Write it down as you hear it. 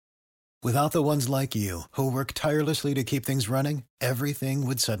Without the ones like you, who work tirelessly to keep things running, everything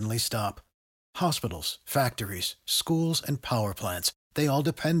would suddenly stop. Hospitals, factories, schools, and power plants, they all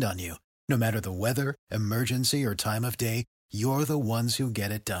depend on you. No matter the weather, emergency, or time of day, you're the ones who get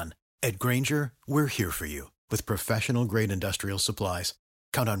it done. At Grainger, we're here for you with professional-grade industrial supplies.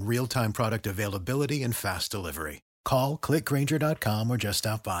 Count on real-time product availability and fast delivery. Call, click Grainger.com, or just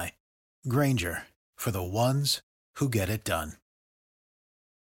stop by. Grainger, for the ones who get it done.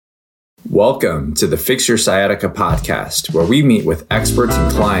 Welcome to the Fix Your Sciatica podcast, where we meet with experts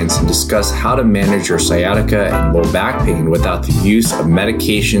and clients and discuss how to manage your sciatica and low back pain without the use of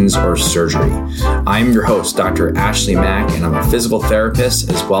medications or surgery. I'm your host, Dr. Ashley Mack, and I'm a physical therapist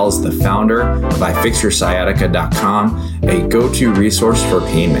as well as the founder of iFixYourSciatica.com, a go-to resource for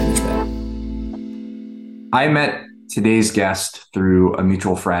pain management. I met today's guest through a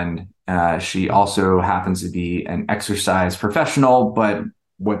mutual friend. She also happens to be an exercise professional, but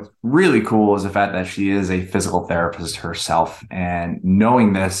what's really cool is the fact that she is a physical therapist herself. And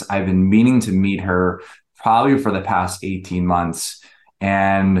knowing this, I've been meaning to meet her probably for the past 18 months.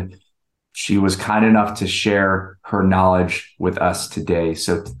 And she was kind enough to share her knowledge with us today.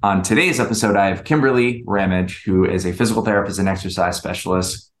 So on today's episode, I have Kimberly Ramage, who is a physical therapist and exercise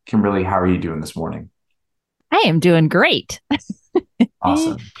specialist. Kimberly, how are you doing this morning? I am doing great.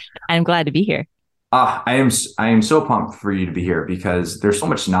 Awesome. I'm glad to be here. I am so pumped for you to be here because there's so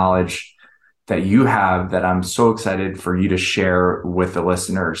much knowledge that you have that I'm so excited for you to share with the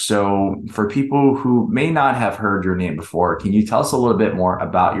listeners. So for people who may not have heard your name before, can you tell us a little bit more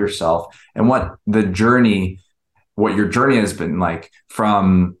about yourself and what your journey has been like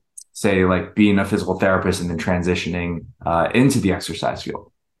from, say, like being a physical therapist and then transitioning into the exercise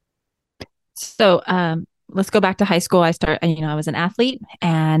field? So, let's go back to high school. I was an athlete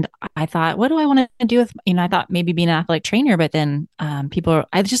and I thought, what do I want to do with, I thought maybe being an athletic trainer, but then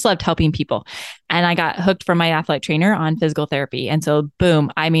I just loved helping people. And I got hooked from my athletic trainer on physical therapy. And so boom,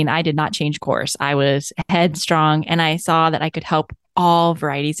 I did not change course. I was headstrong and I saw that I could help all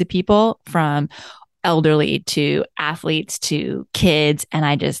varieties of people, from elderly to athletes to kids. And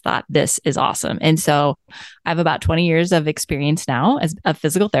I just thought, this is awesome. And so I have about 20 years of experience now as a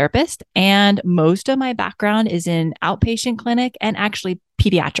physical therapist. And most of my background is in outpatient clinic and actually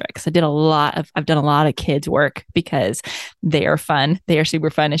pediatrics. I've done a lot of kids work because they are fun. They are super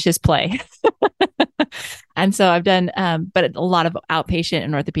fun. It's just play. And so I've done, but a lot of outpatient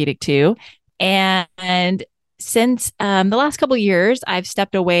and orthopedic too. And since the last couple of years, I've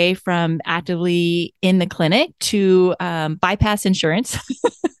stepped away from actively in the clinic to bypass insurance,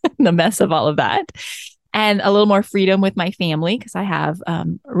 the mess of all of that, and a little more freedom with my family because I have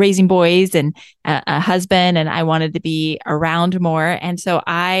raising boys and a husband, and I wanted to be around more. And so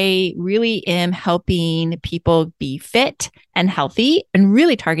I really am helping people be fit and healthy and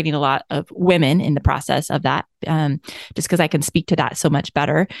really targeting a lot of women in the process of that. Just because I can speak to that so much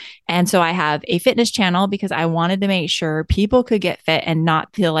better. And so I have a fitness channel because I wanted to make sure people could get fit and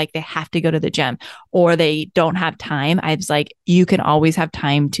not feel like they have to go to the gym or they don't have time. I was like, you can always have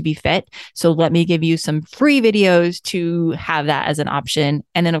time to be fit. So let me give you some free videos to have that as an option.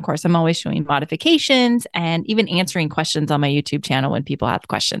 And then of course, I'm always showing modifications and even answering questions on my YouTube channel when people have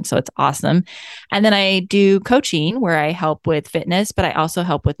questions. So it's awesome. And then I do coaching where I help with fitness, but I also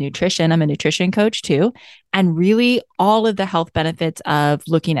help with nutrition. I'm a nutrition coach too. And really all of the health benefits of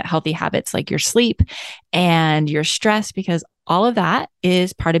looking at healthy habits like your sleep and your stress, because all of that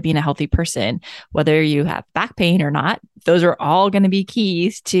is part of being a healthy person, whether you have back pain or not. Those are all going to be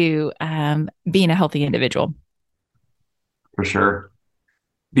keys to being a healthy individual. For sure.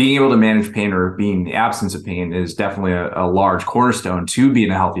 Being able to manage pain or being the absence of pain is definitely a large cornerstone to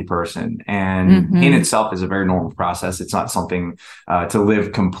being a healthy person. And pain itself is a very normal process. It's not something to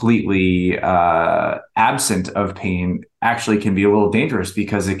live completely absent of pain actually can be a little dangerous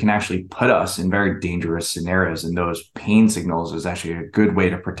because it can actually put us in very dangerous scenarios. And those pain signals is actually a good way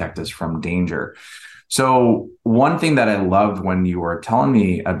to protect us from danger. So one thing that I loved when you were telling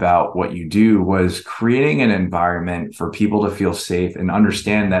me about what you do was creating an environment for people to feel safe and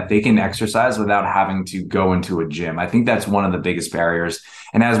understand that they can exercise without having to go into a gym. I think that's one of the biggest barriers.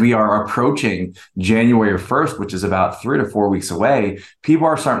 And as we are approaching January 1st, which is about 3 to 4 weeks away, people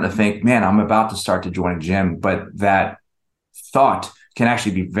are starting to think, man, I'm about to start to join a gym. But that thought can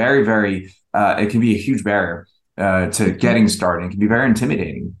actually be very, very, it can be a huge barrier to getting started. It can be very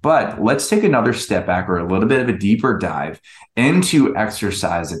intimidating. But let's take another step back or a little bit of a deeper dive into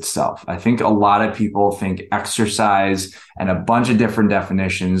exercise itself. I think a lot of people think exercise and a bunch of different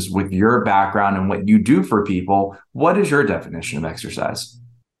definitions. With your background and what you do for people, what is your definition of exercise?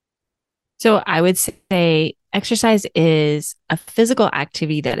 So I would say Exercise is a physical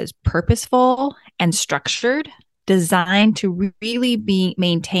activity that is purposeful and structured, designed to really be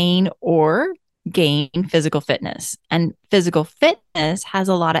maintain or gain physical fitness. And physical fitness has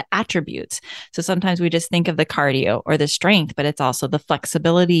a lot of attributes. So sometimes we just think of the cardio or the strength, but it's also the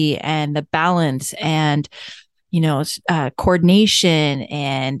flexibility and the balance and coordination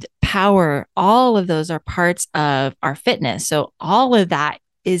and power. All of those are parts of our fitness. So all of that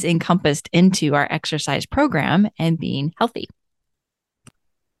is encompassed into our exercise program and being healthy.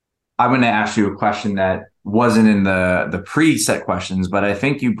 I'm going to ask you a question that wasn't in the preset questions, but I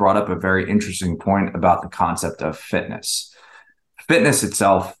think you brought up a very interesting point about the concept of fitness. Fitness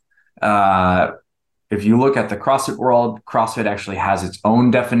itself, if you look at the CrossFit world, CrossFit actually has its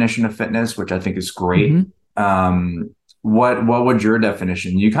own definition of fitness, which I think is great. Mm-hmm. What would your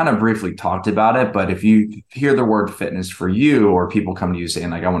definition? You kind of briefly talked about it, but if you hear the word fitness for you, or people come to you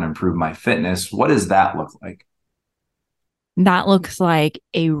saying like, I want to improve my fitness, what does that look like? That looks like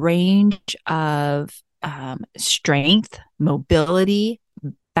a range of strength, mobility,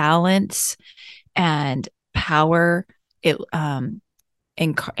 balance, and power. And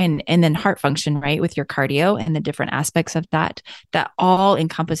then heart function, right? With your cardio and the different aspects of that all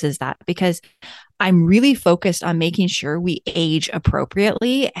encompasses that, because I'm really focused on making sure we age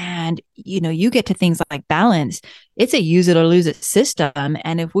appropriately. And, you get to things like balance. It's a use it or lose it system.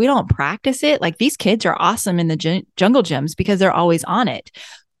 And if we don't practice it, like these kids are awesome in the jungle gyms because they're always on it.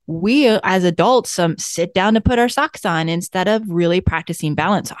 We as adults sit down to put our socks on instead of really practicing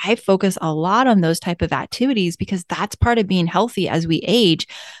balance. So I focus a lot on those type of activities because that's part of being healthy as we age,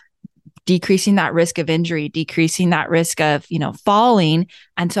 decreasing that risk of injury, decreasing that risk of, falling.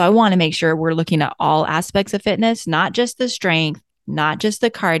 And so I want to make sure we're looking at all aspects of fitness, not just the strength, not just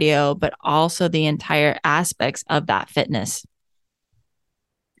the cardio, but also the entire aspects of that fitness.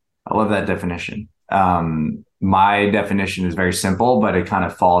 I love that definition. My definition is very simple, but it kind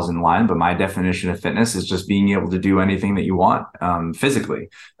of falls in line. But my definition of fitness is just being able to do anything that you want physically.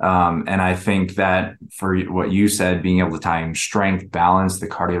 And I think that for what you said, being able to tie in strength, balance, the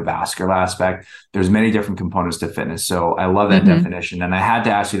cardiovascular aspect, there's many different components to fitness. So I love that definition. And I had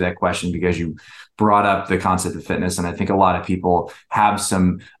to ask you that question because you brought up the concept of fitness. And I think a lot of people have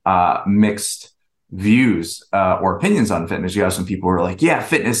some mixed views or opinions on fitness. You have some people who are like, yeah,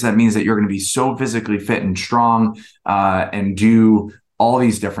 fitness, that means that you're going to be so physically fit and strong and do all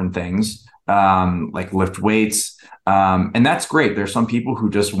these different things like lift weights. And that's great. There's some people who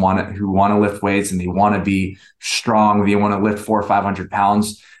just want to lift weights and they want to be strong. They want to lift 400 or 500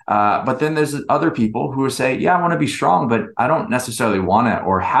 pounds. But then there's other people who say, yeah, I want to be strong, but I don't necessarily want to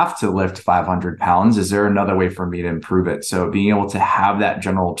or have to lift 500 pounds. Is there another way for me to improve it? So being able to have that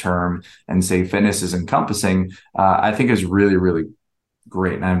general term and say fitness is encompassing, I think is really, really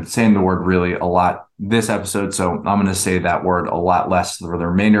great. And I'm saying the word really a lot this episode, so I'm going to say that word a lot less for the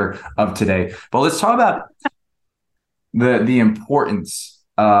remainder of today. But let's talk about the importance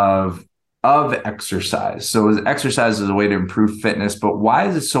of exercise. So exercise is a way to improve fitness, but why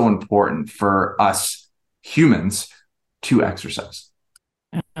is it so important for us humans to exercise?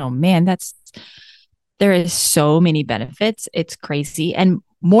 Oh man, there is so many benefits. It's crazy. And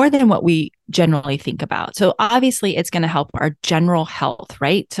more than what we generally think about. So obviously it's going to help our general health,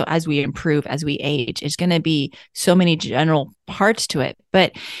 right? So as we improve, as we age, it's going to be so many general parts to it,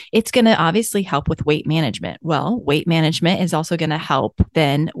 but it's going to obviously help with weight management. Well, weight management is also going to help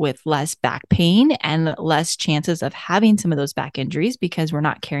then with less back pain and less chances of having some of those back injuries because we're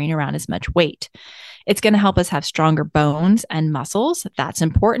not carrying around as much weight. It's going to help us have stronger bones and muscles. That's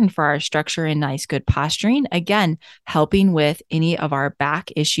important for our structure and nice, good posturing. Again, helping with any of our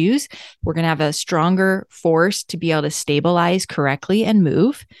back issues. We're going to have a stronger force to be able to stabilize correctly and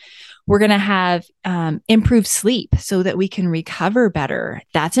move. We're going to have improved sleep so that we can recover better.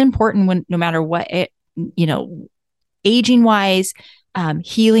 That's important when no matter what, aging wise,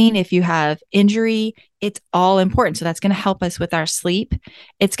 healing, if you have injury, it's all important. So that's going to help us with our sleep.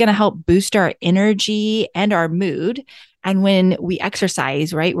 It's going to help boost our energy and our mood. And when we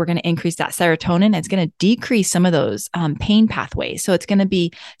exercise, right, we're going to increase that serotonin. It's going to decrease some of those pain pathways. So it's going to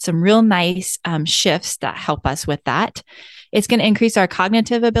be some real nice shifts that help us with that. It's going to increase our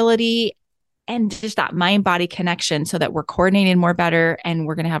cognitive ability and just that mind-body connection so that we're coordinating more better and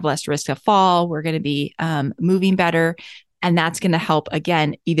we're going to have less risk of fall. We're going to be moving better. And that's going to help,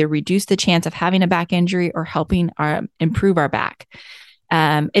 again, either reduce the chance of having a back injury or helping improve our back.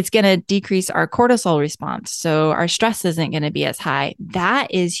 It's going to decrease our cortisol response. So our stress isn't going to be as high.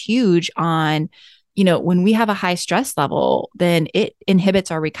 That is huge on when we have a high stress level, then it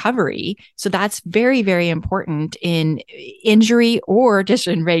inhibits our recovery. So that's very, very important in injury or just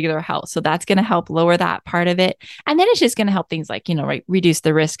in regular health. So that's going to help lower that part of it. And then it's just going to help things like, reduce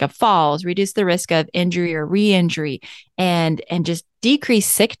the risk of falls, reduce the risk of injury or re-injury, and just decrease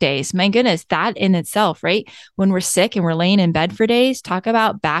sick days. My goodness, that in itself, right? When we're sick and we're laying in bed for days, talk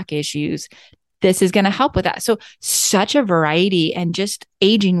about back issues. This is going to help with that. So such a variety and just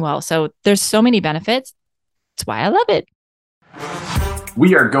aging well. So there's so many benefits. That's why I love it.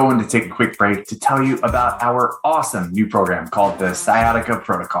 We are going to take a quick break to tell you about our awesome new program called the Sciatica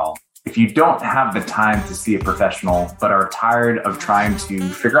Protocol. If you don't have the time to see a professional, but are tired of trying to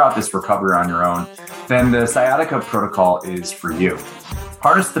figure out this recovery on your own, then the Sciatica Protocol is for you.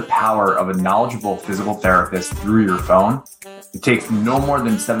 Harness the power of a knowledgeable physical therapist through your phone. It takes no more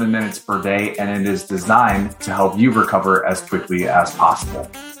than 7 minutes per day, and it is designed to help you recover as quickly as possible.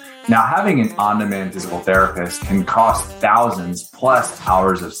 Now, having an on-demand physical therapist can cost thousands plus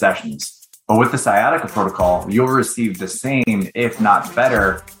hours of sessions. But with the Sciatica Protocol, you'll receive the same, if not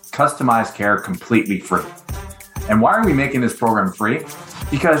better, customized care completely free. And why are we making this program free?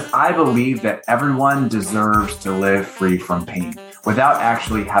 Because I believe that everyone deserves to live free from pain without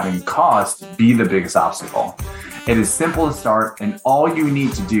actually having cost be the biggest obstacle. It is simple to start, and all you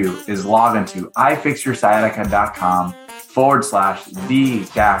need to do is log into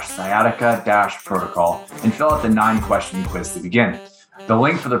ifixyoursciatica.com/the-sciatica-protocol and fill out the 9-question quiz to begin. The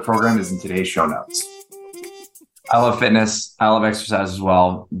link for the program is in today's show notes. I love fitness. I love exercise as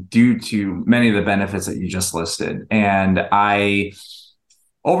well, due to many of the benefits that you just listed. And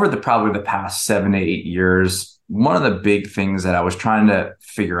over probably the past 7 to 8 years, one of the big things that I was trying to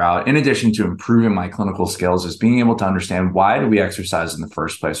figure out, in addition to improving my clinical skills, is being able to understand, why do we exercise in the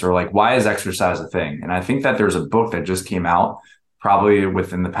first place? Or why is exercise a thing? And I think that there's a book that just came out probably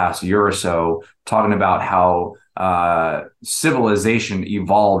within the past year or so, talking about how civilization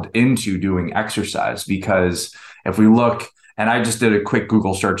evolved into doing exercise. Because if we look, and I just did a quick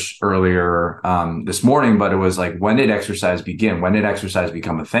Google search earlier this morning, but it was when did exercise begin? When did exercise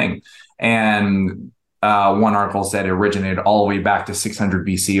become a thing? And one article said it originated all the way back to 600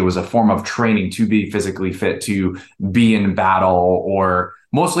 BC. It was a form of training to be physically fit, to be in battle, or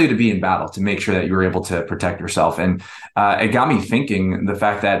mostly to be in battle, to make sure that you were able to protect yourself. And it got me thinking, the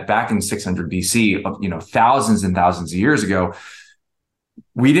fact that back in 600 BC, thousands and thousands of years ago,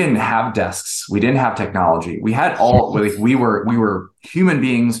 we didn't have desks. We didn't have technology. We had we were human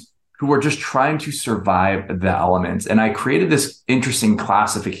beings who were just trying to survive the elements. And I created this interesting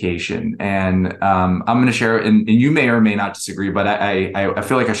classification, and I'm going to share it, and you may or may not disagree, but I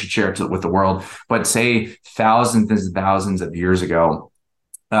feel like I should share it with the world. But say thousands and thousands of years ago,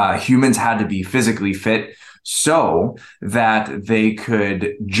 humans had to be physically fit so that they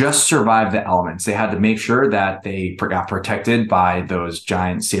could just survive the elements. They had to make sure that they got protected by those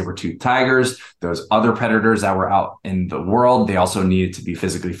giant saber-toothed tigers, those other predators that were out in the world. They also needed to be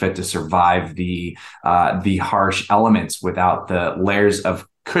physically fit to survive the harsh elements without the layers of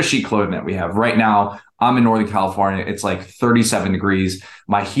cushy clothing that we have right now. I'm in Northern California. It's 37 degrees.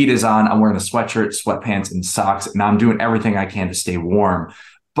 My heat is on. I'm wearing a sweatshirt, sweatpants, and socks, and I'm doing everything I can to stay warm.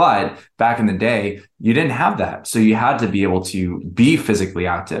 But back in the day, you didn't have that. So you had to be able to be physically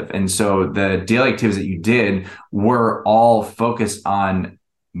active. And so the daily activities that you did were all focused on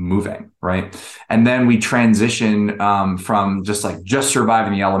moving, right? And then we transition from just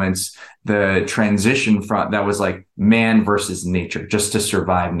surviving the elements, the transition from that was man versus nature, just to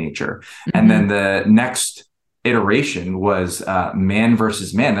survive nature. Mm-hmm. And then the next iteration was man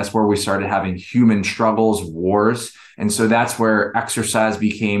versus man. That's where we started having human struggles, wars. And so that's where exercise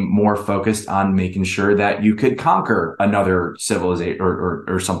became more focused on making sure that you could conquer another civilization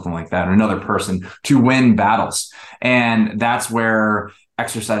or something like that, or another person, to win battles. And that's where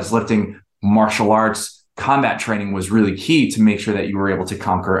exercise, lifting, martial arts, combat training was really key to make sure that you were able to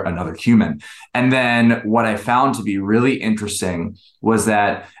conquer another human. And then what I found to be really interesting was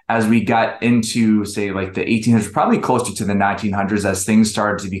that as we got into, say, the 1800s, probably closer to the 1900s, as things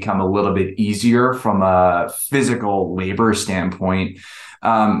started to become a little bit easier from a physical labor standpoint,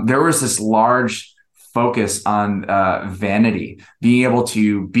 there was this large focus on vanity, being able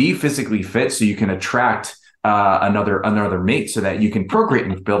to be physically fit so you can attract another mate, so that you can procreate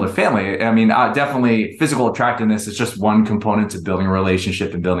and build a family. I mean, definitely physical attractiveness is just one component to building a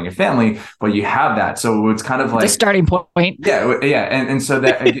relationship and building a family, but you have that. So it's kind of the starting point. Yeah. And so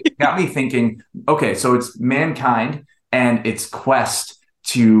that got me thinking, okay, so it's mankind and its quest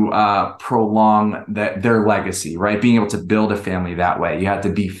to prolong their legacy, right? Being able to build a family that way. You have to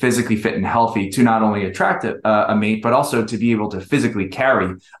be physically fit and healthy to not only attract a mate, but also to be able to physically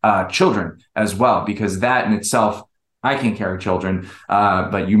carry children as well, because that in itself, I can carry children,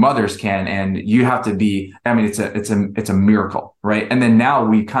 but you mothers can, and you have to be, I mean, it's a miracle, right? And then now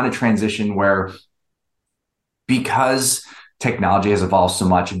we kind of transition where, because technology has evolved so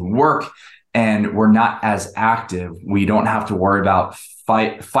much in work and we're not as active, we don't have to worry about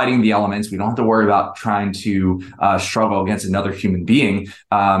fighting the elements. We don't have to worry about trying to struggle against another human being.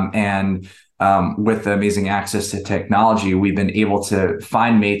 With the amazing access to technology, we've been able to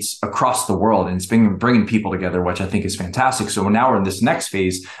find mates across the world, and it's been bringing people together, which I think is fantastic. So now we're in this next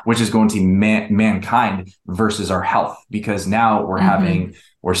phase, which is going to be mankind versus our health, because now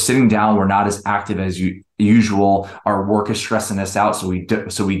we're sitting down, we're not as active as usual. Our work is stressing us out. So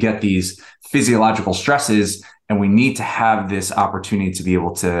we get these physiological stresses, and we need to have this opportunity to be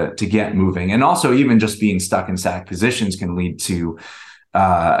able to get moving. And also, even just being stuck in static positions can lead to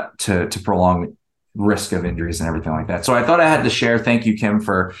prolong risk of injuries and everything like that. So I thought I had to share. Thank you, Kim,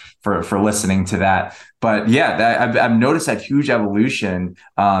 for listening to that. But yeah, I've noticed that huge evolution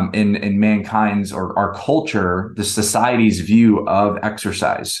in mankind's or our culture, the society's view of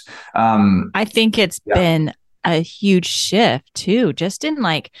exercise. I think it's been a huge shift too, just in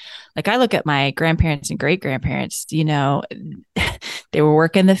like I look at my grandparents and great grandparents, you know, they were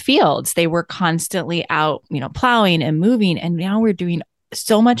working the fields. They were constantly out, you know, plowing and moving. And now we're doing,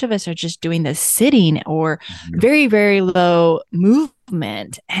 so much of us are just doing this sitting or very, very low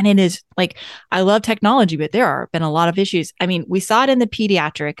movement. And it is like, I love technology, but there have been a lot of issues. I mean, we saw it in the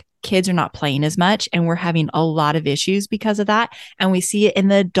pediatric. Kids are not playing as much, and we're having a lot of issues because of that. And we see it in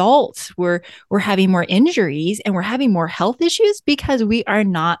the adults. We're having more injuries and we're having more health issues because we are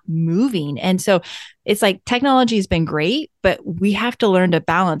not moving. And so it's like technology has been great, but we have to learn to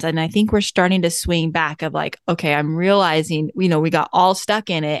balance. And I think we're starting to swing back of like, okay, I'm realizing, you know, we got all stuck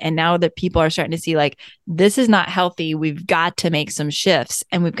in it. And now that people are starting to see like, this is not healthy. We've got to make some shifts,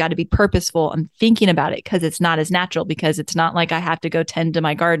 and we've got to be purposeful and thinking about it, because it's not as natural, because it's not like I have to go tend to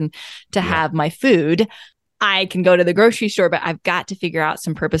my garden to have my food. I can go to the grocery store, but I've got to figure out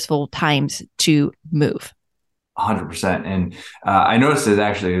some purposeful times to move. 100%. And I noticed it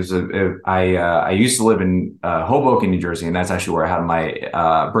actually. I used to live in Hoboken, New Jersey, and that's actually where I had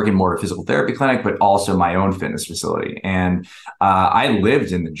my brick and mortar physical therapy clinic, but also my own fitness facility. And I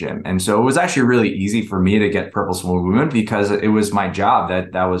lived in the gym, and so it was actually really easy for me to get purposeful movement because it was my job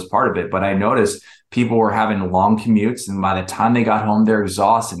that was part of it. But I noticed people were having long commutes, and by the time they got home, they're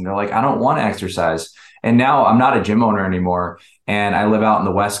exhausted. And they're like, I don't want to exercise. And now I'm not a gym owner anymore, and I live out in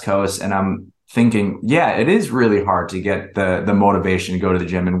the West Coast, and I'm thinking, yeah, it is really hard to get the motivation to go to the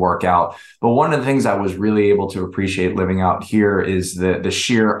gym and work out. But one of the things I was really able to appreciate living out here is the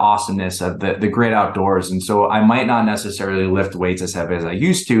sheer awesomeness of the great outdoors. And so I might not necessarily lift weights as heavy as I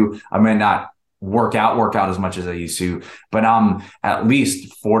used to. I might not work out as much as I used to, but I'm at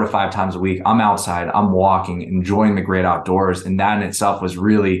least 4 to 5 times a week. I'm outside, I'm walking, enjoying the great outdoors. And that in itself was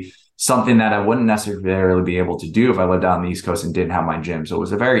really something that I wouldn't necessarily be able to do if I lived out on the East Coast and didn't have my gym. So it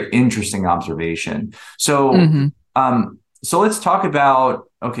was a very interesting observation. So, so let's talk about,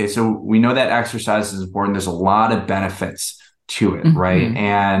 okay, so we know that exercise is important. There's a lot of benefits to it, right?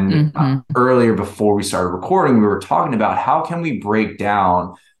 And earlier, before we started recording, we were talking about how can we break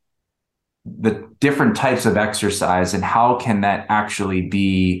down the different types of exercise and how can that actually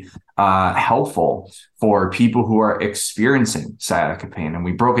be helpful for people who are experiencing sciatica pain. And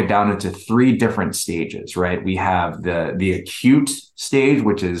we broke it down into 3 different stages, right? We have the acute stage,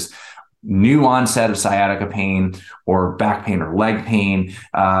 which is new onset of sciatica pain or back pain or leg pain.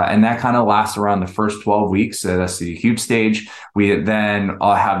 And that kind of lasts around the first 12 weeks. So that's the acute stage. We then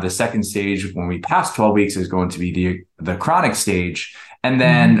have the second stage when we pass 12 weeks is going to be the chronic stage. And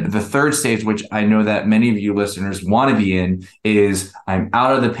then the third stage, which I know that many of you listeners want to be in, is I'm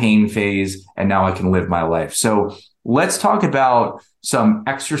out of the pain phase and now I can live my life. So let's talk about some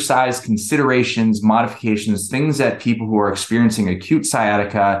exercise considerations, modifications, things that people who are experiencing acute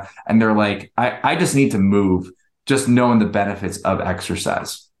sciatica and they're like, I just need to move, just knowing the benefits of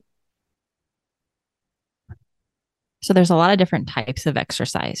exercise. So there's a lot of different types of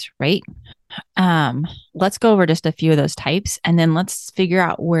exercise, right? Let's go over just a few of those types, and then let's figure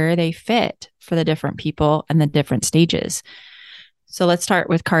out where they fit for the different people and the different stages. So let's start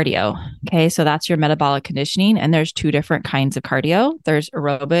with cardio. Okay. So that's your metabolic conditioning. And there's 2 different kinds of cardio. There's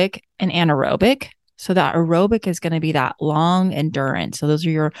aerobic and anaerobic. So that aerobic is going to be that long endurance. So those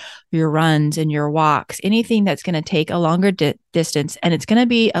are your runs and your walks, anything that's going to take a longer distance. And it's going to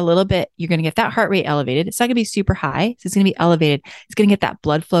be a little bit, you're going to get that heart rate elevated. It's not going to be super high. So it's going to be elevated. It's going to get that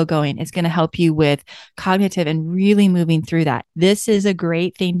blood flow going. It's going to help you with cognitive and really moving through that. This is a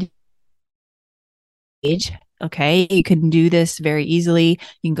great thing to age. Okay. You can do this very easily.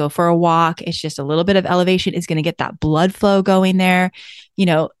 You can go for a walk. It's just a little bit of elevation is going to get that blood flow going there.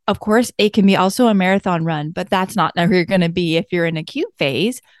 Of course, it can be also a marathon run, but that's not where you're going to be if you're in acute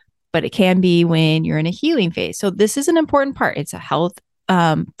phase, but it can be when you're in a healing phase. So this is an important part. It's a health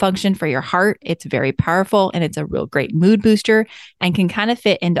function for your heart. It's very powerful and it's a real great mood booster and can kind of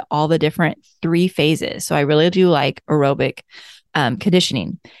fit into all the different 3 phases. So I really do like aerobic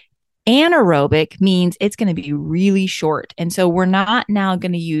conditioning. Anaerobic means it's going to be really short. And so we're not now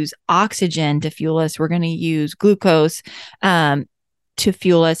going to use oxygen to fuel us. We're going to use glucose to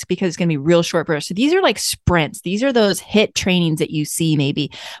fuel us because it's going to be real short bursts. So these are like sprints. These are those HIIT trainings that you see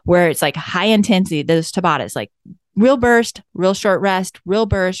maybe where it's like high intensity, those Tabatas, like real burst, real short rest, real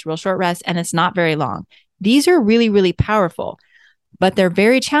burst, real short rest, and it's not very long. These are really, really powerful, but they're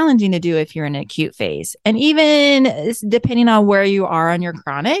very challenging to do if you're in an acute phase. And even depending on where you are on your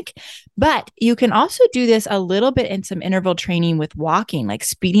chronic, but you can also do this a little bit in some interval training with walking, like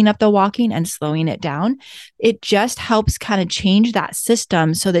speeding up the walking and slowing it down. It just helps kind of change that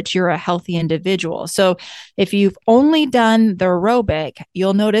system so that you're a healthy individual. So if you've only done the aerobic,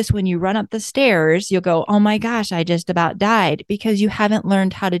 you'll notice when you run up the stairs, you'll go, oh my gosh, I just about died because you haven't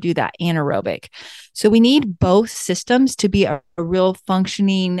learned how to do that anaerobic. So we need both systems to be a real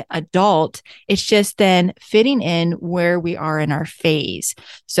functioning adult. It's just then fitting in where we are in our phase.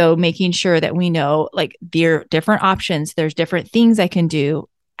 So making sure that we know like there are different options, there's different things I can do.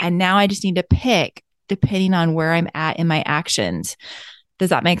 And now I just need to pick depending on where I'm at in my actions.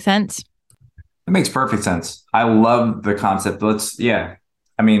 Does that make sense? It makes perfect sense. I love the concept.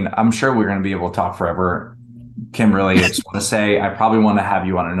 I'm sure we're going to be able to talk forever. Kimberly, I just want to say, I probably want to have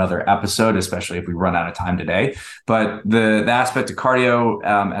you on another episode, especially if we run out of time today. But the aspect of cardio,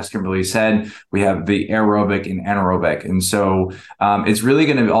 as Kimberly said, we have the aerobic and anaerobic. And so it's really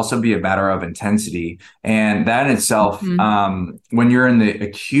going to also be a matter of intensity. And that in itself, when you're in the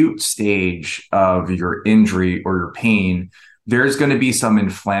acute stage of your injury or your pain, there's going to be some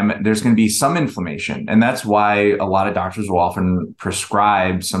inflammation. And that's why a lot of doctors will often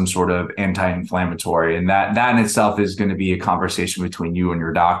prescribe some sort of anti-inflammatory. And that in itself is going to be a conversation between you and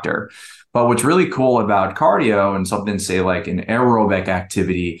your doctor. But what's really cool about cardio and something, say like an aerobic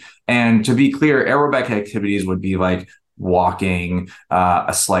activity, and to be clear, aerobic activities would be like walking,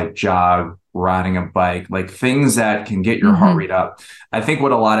 a slight jog, riding a bike, like things that can get your heart rate up. I think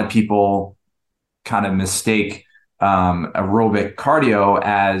what a lot of people kind of mistake aerobic cardio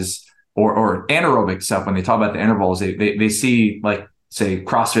as or anaerobic stuff when they talk about the intervals, they see like say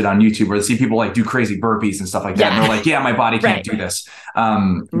CrossFit on YouTube, or they see people like do crazy burpees and stuff like that. And they're like, yeah, my body can't do this.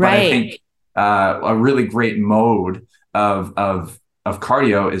 But I think a really great mode of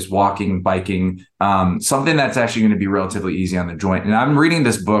cardio is walking, biking, something that's actually going to be relatively easy on the joint. And I'm reading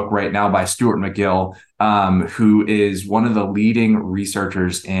this book right now by Stuart McGill, who is one of the leading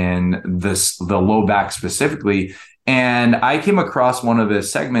researchers in the low back specifically. And I came across one of the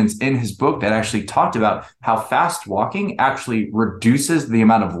segments in his book that actually talked about how fast walking actually reduces the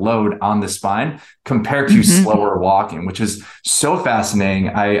amount of load on the spine compared to slower walking, which is so fascinating.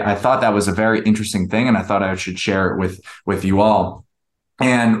 I thought that was a very interesting thing, and I thought I should share it with you all.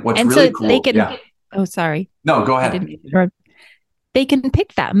 And what's really cool. They can, oh, sorry. No, go ahead. They can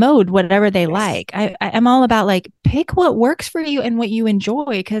pick that mode, whatever they like. I'm all about like, pick what works for you and what you enjoy,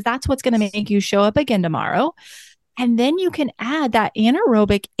 because that's what's going to make you show up again tomorrow. And then you can add that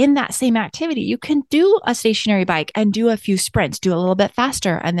anaerobic in that same activity. You can do a stationary bike and do a few sprints, do a little bit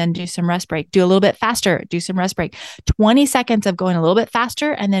faster, and then do some rest break, do a little bit faster, do some rest break, 20 seconds of going a little bit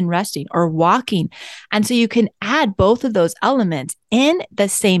faster and then resting or walking. And so you can add both of those elements in the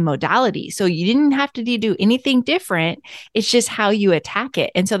same modality. So you didn't have to do anything different. It's just how you attack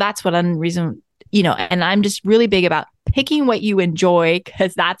it. And so that's what and I'm just really big about picking what you enjoy,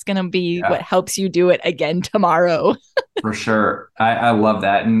 because that's going to be what helps you do it again tomorrow. For sure. I love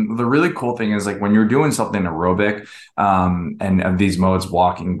that. And the really cool thing is like when you're doing something aerobic and of these modes,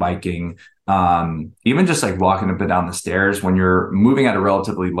 walking, biking, even just like walking up and down the stairs, when you're moving at a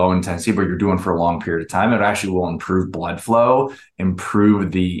relatively low intensity, but you're doing for a long period of time, it actually will improve blood flow,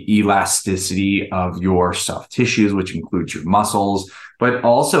 improve the elasticity of your soft tissues, which includes your muscles, but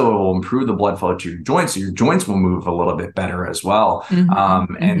also it will improve the blood flow to your joints. So your joints will move a little bit better as well.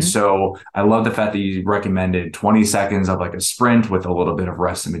 And so I love the fact that you recommended 20 seconds of like a sprint with a little bit of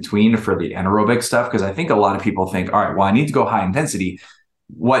rest in between for the anaerobic stuff. Because I think a lot of people think, all right, well, I need to go high intensity.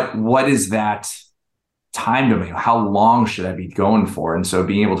 What is that time domain? How long should I be going for? And so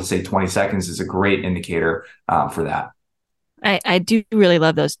being able to say 20 seconds is a great indicator for that. I do really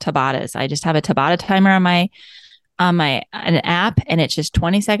love those Tabatas. I just have a Tabata timer on an app, and it's just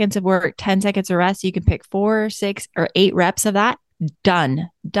 20 seconds of work, 10 seconds of rest. You can pick 4, 6, or 8 reps of that. Done.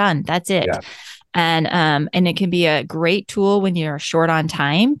 That's it. Yeah. And it can be a great tool when you're short on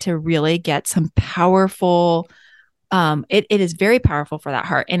time to really get some powerful. It is very powerful for that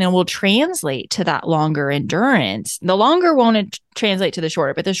heart, and it will translate to that longer endurance. The longer won't translate to the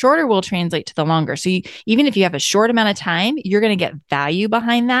shorter, but the shorter will translate to the longer. So even if you have a short amount of time, you're going to get value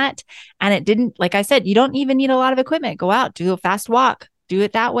behind that. And it didn't, like I said, you don't even need a lot of equipment. Go out, do a fast walk, do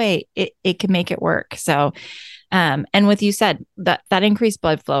it that way. It can make it work. So, and with you said that increased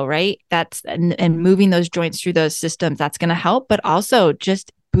blood flow, right? That's and moving those joints through those systems, that's going to help, but also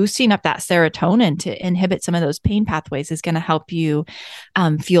just boosting up that serotonin to inhibit some of those pain pathways is going to help you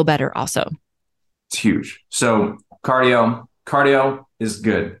feel better also. It's huge. So cardio is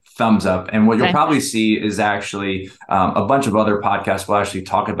good. Thumbs up. And what you'll probably see is actually a bunch of other podcasts will actually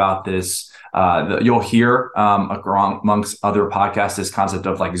talk about this. You'll hear amongst other podcasts this concept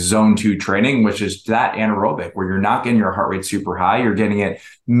of like zone 2 training, which is that anaerobic where you're not getting your heart rate super high. You're getting it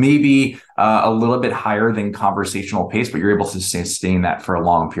maybe a little bit higher than conversational pace, but you're able to sustain that for a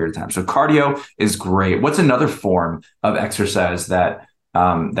long period of time. So cardio is great. What's another form of exercise that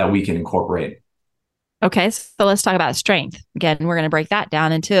we can incorporate? Okay, so let's talk about strength. Again, we're going to break that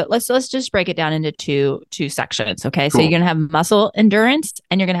down into, let's just break it down into two sections. Okay, cool. So you're going to have muscle endurance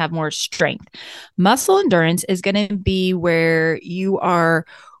and you're going to have more strength. Muscle endurance is going to be where you are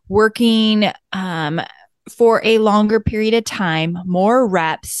working for a longer period of time, more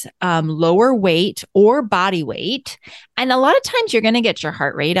reps, lower weight or body weight. And a lot of times you're going to get your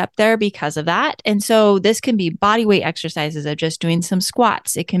heart rate up there because of that. And so this can be body weight exercises of just doing some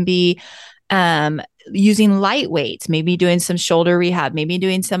squats. It can be using light weights, maybe doing some shoulder rehab, maybe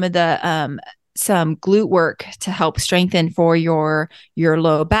doing some of the some glute work to help strengthen for your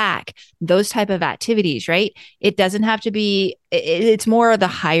low back, those type of activities, right? It doesn't have to be, it's more of the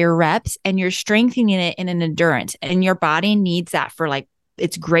higher reps, and you're strengthening it in an endurance, and your body needs that for like,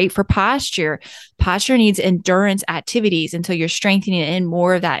 it's great for posture. Posture needs endurance activities. And so you're strengthening it in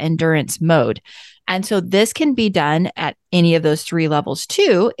more of that endurance mode. And so this can be done at any of those 3 levels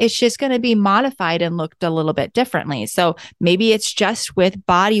too. It's just going to be modified and looked a little bit differently. So maybe it's just with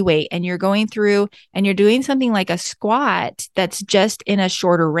body weight, and you're going through and you're doing something like a squat that's just in a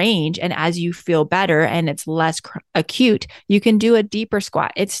shorter range. And as you feel better and it's less acute, you can do a deeper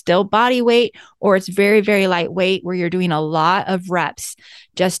squat. It's still body weight, or it's very, very lightweight where you're doing a lot of reps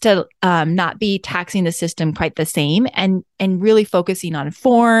just to not be taxing the system quite the same, and really focusing on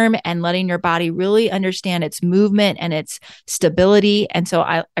form and letting your body really understand its movement and its stability. And so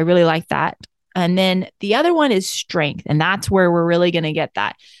I really like that. And then the other one is strength. And that's where we're really going to get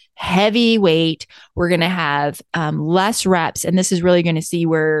that heavy weight. We're going to have less reps. And this is really going to see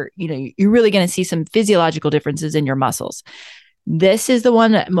where, you're really going to see some physiological differences in your muscles. This is the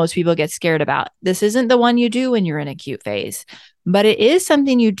one that most people get scared about. This isn't the one you do when you're in acute phase, but it is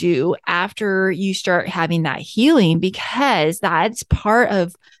something you do after you start having that healing, because that's part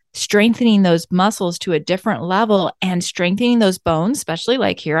of strengthening those muscles to a different level and strengthening those bones, especially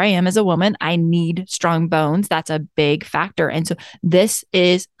like here I am as a woman, I need strong bones. That's a big factor. And so this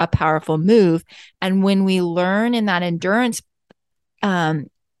is a powerful move. And when we learn in that endurance,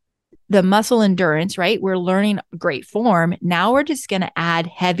 the muscle endurance, right? We're learning great form. Now we're just going to add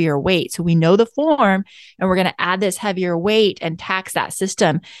heavier weight. So we know the form, and we're going to add this heavier weight and tax that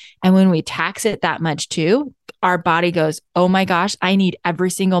system. And when we tax it that much too, our body goes, oh my gosh, I need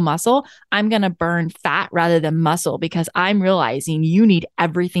every single muscle. I'm going to burn fat rather than muscle, because I'm realizing you need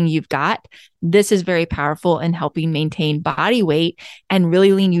everything you've got. This is very powerful in helping maintain body weight and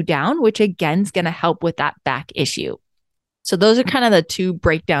really lean you down, which again is going to help with that back issue. So those are kind of the 2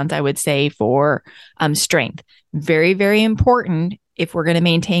 breakdowns I would say for strength. Very, very important. If we're going to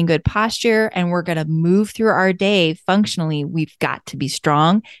maintain good posture and we're going to move through our day functionally, we've got to be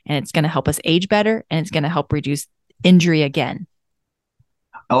strong, and it's going to help us age better, and it's going to help reduce injury again.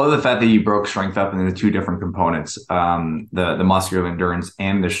 I love the fact that you broke strength up into two different components, the muscular endurance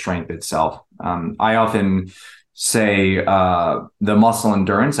and the strength itself. I often say the muscle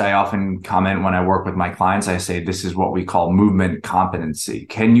endurance, I often comment when I work with my clients, I say, this is what we call movement competency.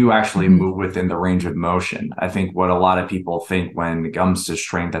 Can you actually move within the range of motion? I think what a lot of people think when it comes to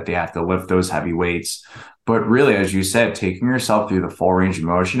strength, that they have to lift those heavy weights. But really, as you said, taking yourself through the full range of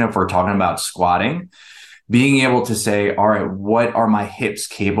motion, if we're talking about squatting, being able to say, all right, what are my hips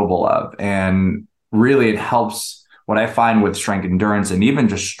capable of? And really it helps. What I find with strength endurance and even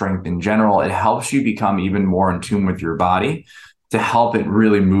just strength in general, it helps you become even more in tune with your body to help it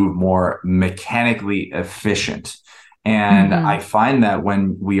really move more mechanically efficient. And I find that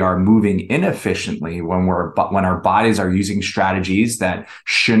when we are moving inefficiently, when our bodies are using strategies that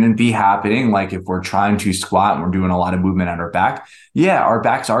shouldn't be happening, like if we're trying to squat and we're doing a lot of movement on our back, our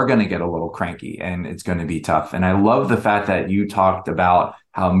backs are going to get a little cranky and it's going to be tough. And I love the fact that you talked about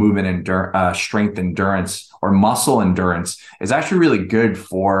how movement and strength endurance or muscle endurance is actually really good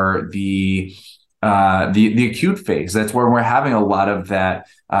for the acute phase. That's where we're having a lot of that,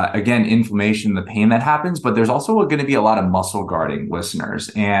 again, inflammation, the pain that happens, but there's also going to be a lot of muscle guarding, listeners.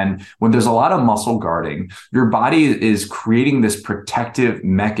 And when there's a lot of muscle guarding, your body is creating this protective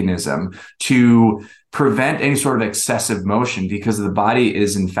mechanism to prevent any sort of excessive motion because the body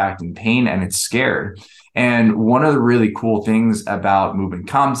is in fact in pain and it's scared. And one of the really cool things about movement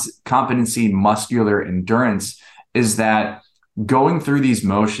competency, muscular endurance, is that going through these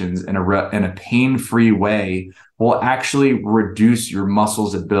motions in a pain-free way will actually reduce your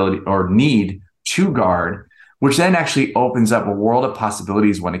muscles' ability or need to guard, which then actually opens up a world of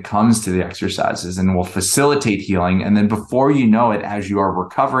possibilities when it comes to the exercises and will facilitate healing. And then before you know it, as you are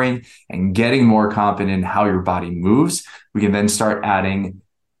recovering and getting more confident in how your body moves, we can then start adding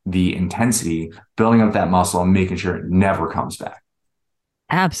the intensity, building up that muscle and making sure it never comes back.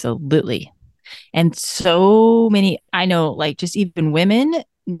 Absolutely. And so many, I know, like just even women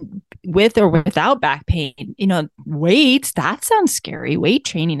with or without back pain, weights, that sounds scary, weight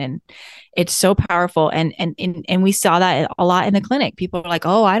training. And it's so powerful. And we saw that a lot in the clinic. People are like,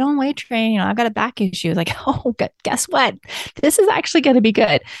 oh, I don't weight train. I've got a back issue. Like, oh, guess what? This is actually going to be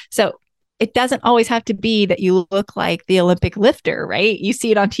good. So it doesn't always have to be that you look like the Olympic lifter, right? You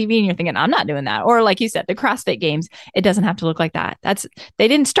see it on TV and you're thinking, I'm not doing that. Or like you said, the CrossFit Games, it doesn't have to look like that. They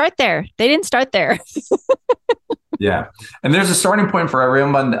didn't start there. Yeah. And there's a starting point for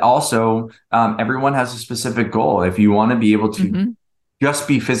everyone. Also, everyone has a specific goal. If you want to be able to just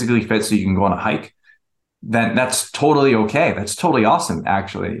be physically fit so you can go on a hike, then that's totally okay. That's totally awesome.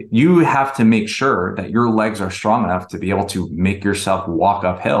 Actually, you have to make sure that your legs are strong enough to be able to make yourself walk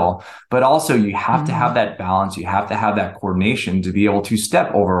uphill, but also you have to have that balance. You have to have that coordination to be able to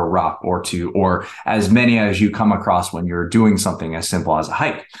step over a rock or two, or as many as you come across when you're doing something as simple as a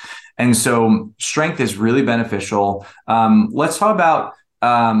hike. And so strength is really beneficial. Let's talk about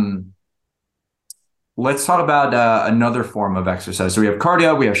another form of exercise. So we have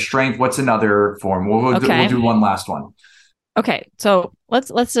cardio, we have strength. What's another form? We'll do one last one. Okay. So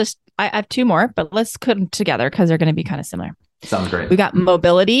let's just, I have two more, but let's put them together because they're going to be kind of similar. Sounds great. We got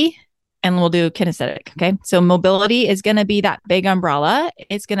mobility and we'll do kinesthetic. Okay. So mobility is going to be that big umbrella.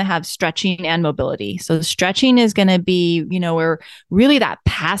 It's going to have stretching and mobility. So stretching is going to be, where really that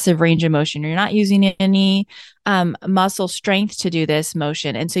passive range of motion. You're not using any muscle strength to do this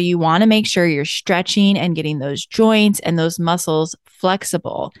motion. And so you want to make sure you're stretching and getting those joints and those muscles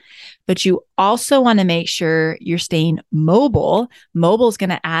flexible. But you also want to make sure you're staying mobile. Mobile is going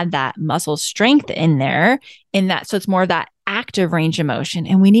to add that muscle strength in there so it's more of that active range of motion.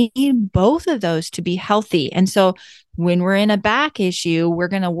 And we need both of those to be healthy. And so when we're in a back issue, we're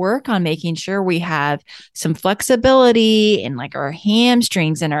going to work on making sure we have some flexibility in like our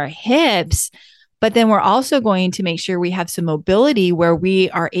hamstrings and our hips. But then we're also going to make sure we have some mobility where we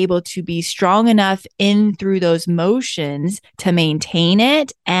are able to be strong enough in through those motions to maintain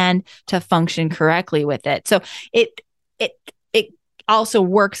it and to function correctly with it. So it also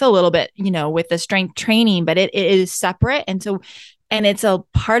works a little bit, with the strength training, but it is separate. And it's a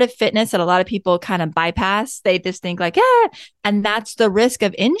part of fitness that a lot of people kind of bypass. They just think like, and that's the risk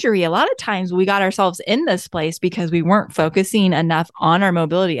of injury. A lot of times we got ourselves in this place because we weren't focusing enough on our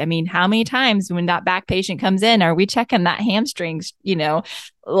mobility. I mean, how many times when that back patient comes in, are we checking that hamstrings,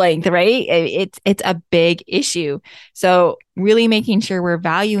 length, right? It's a big issue. So really making sure we're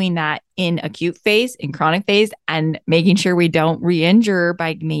valuing that in acute phase, in chronic phase, and making sure we don't re-injure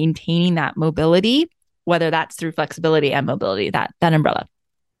by maintaining that mobility, whether that's through flexibility and mobility, that umbrella.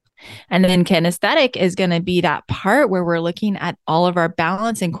 And then kinesthetic is going to be that part where we're looking at all of our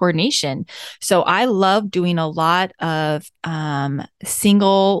balance and coordination. So I love doing a lot of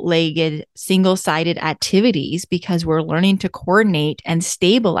single-legged, single-sided activities because we're learning to coordinate and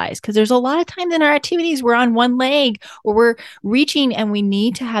stabilize. Because there's a lot of times in our activities, we're on one leg or we're reaching and we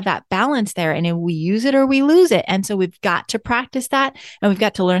need to have that balance there. And if we use it or we lose it. And so we've got to practice that and we've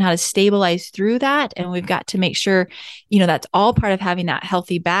got to learn how to stabilize through that. And we've got to make sure, that's all part of having that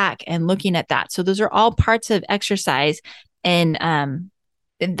healthy back and looking at that. So those are all parts of exercise. And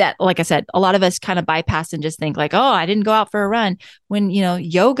that, like I said, a lot of us kind of bypass and just think like, oh, I didn't go out for a run. When,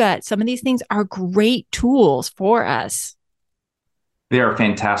 yoga, some of these things are great tools for us. They are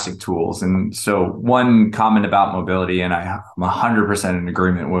fantastic tools. And so one comment about mobility, and I'm 100% in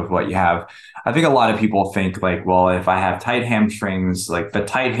agreement with what you have. I think a lot of people think like, well, if I have tight hamstrings, like the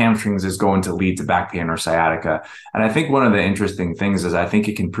tight hamstrings is going to lead to back pain or sciatica. And I think one of the interesting things is I think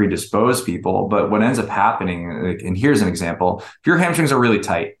it can predispose people, but what ends up happening, and here's an example, if your hamstrings are really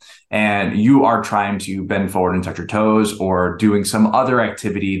tight and you are trying to bend forward and touch your toes or doing some other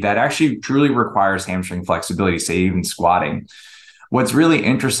activity that actually truly requires hamstring flexibility, say even squatting. What's really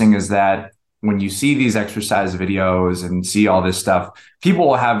interesting is that when you see these exercise videos and see all this stuff, people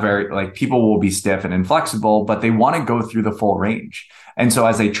will have people will be stiff and inflexible, but they want to go through the full range. And so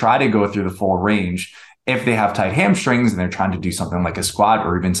as they try to go through the full range, if they have tight hamstrings and they're trying to do something like a squat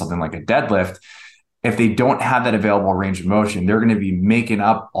or even something like a deadlift, if they don't have that available range of motion, they're going to be making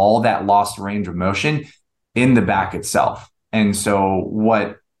up all that lost range of motion in the back itself. And so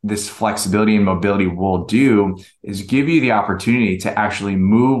what this flexibility and mobility will do is give you the opportunity to actually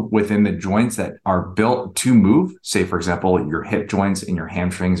move within the joints that are built to move. Say, for example, your hip joints and your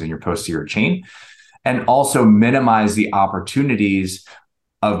hamstrings and your posterior chain, and also minimize the opportunities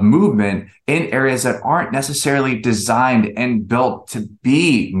of movement in areas that aren't necessarily designed and built to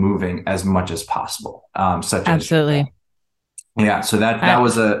be moving as much as possible. Such absolutely. As, yeah. So that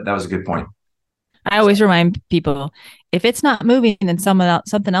was a good point. I always remind people, if it's not moving, then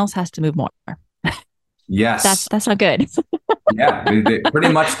something else has to move more. Yes. That's not good. Yeah. Pretty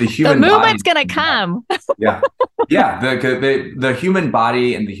much the human the movement's going to come. Yeah. Yeah. The human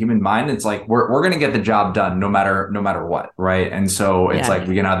body and the human mind, it's like, we're going to get the job done no matter what. Right. And so it's like,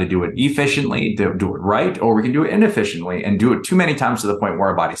 we can either do it efficiently, do it right, or we can do it inefficiently and do it too many times to the point where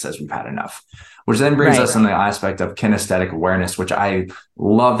our body says we've had enough. Which then brings us in the aspect of kinesthetic awareness, which I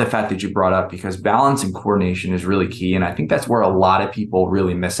love the fact that you brought up, because balance and coordination is really key. And I think that's where a lot of people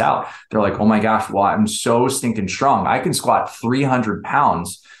really miss out. They're like, oh my gosh, well, I'm so stinking strong. I can squat 300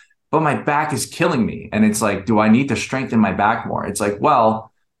 pounds, but my back is killing me. And it's like, do I need to strengthen my back more? It's like,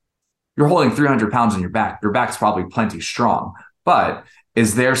 well, you're holding 300 pounds on your back. Your back's probably plenty strong, but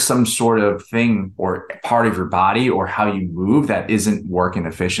is there some sort of thing or part of your body or how you move that isn't working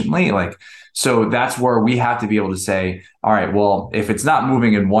efficiently? So that's where we have to be able to say, all right, well, if it's not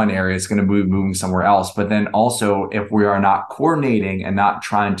moving in one area, it's going to be moving somewhere else. But then also, if we are not coordinating and not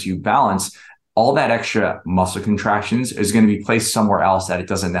trying to balance, all that extra muscle contractions is going to be placed somewhere else that it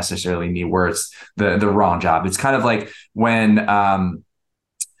doesn't necessarily need, where it's the wrong job. It's kind of like when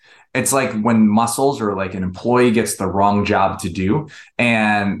muscles or like an employee gets the wrong job to do,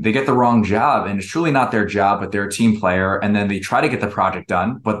 and they get the wrong job and it's truly not their job, but they're a team player. And then they try to get the project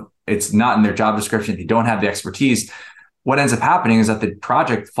done, but it's not in their job description. They don't have the expertise. What ends up happening is that the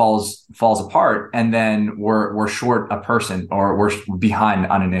project falls apart, and then we're short a person or we're behind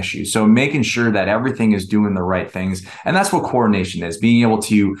on an issue. So making sure that everything is doing the right things. And that's what coordination is, being able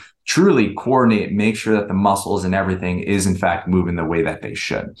to truly coordinate, make sure that the muscles and everything is in fact moving the way that they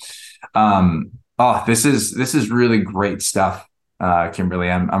should. This is really great stuff, Kimberly.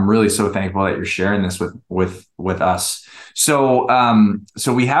 I'm really so thankful that you're sharing this with us. So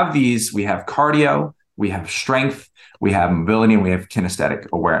we have cardio, we have strength, we have mobility, and we have kinesthetic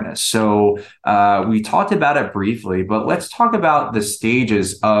awareness. So we talked about it briefly, but let's talk about the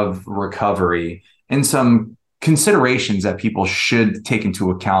stages of recovery and some considerations that people should take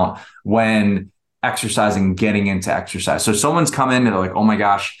into account when exercising, getting into exercise. So someone's come in and they're like, oh my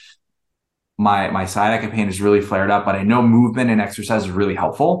gosh, my sciatica pain is really flared up, but I know movement and exercise is really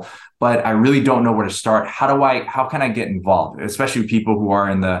helpful, but I really don't know where to start. How can I get involved? Especially people who are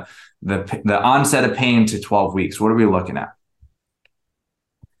in the onset of pain to 12 weeks. What are we looking at?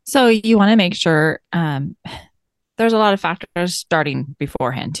 So you want to make sure there's a lot of factors starting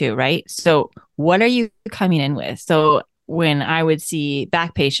beforehand too, right? So what are you coming in with? So when I would see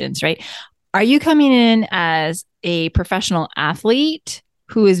back patients, right? Are you coming in as a professional athlete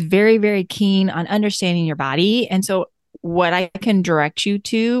who is very, very keen on understanding your body? And so what I can direct you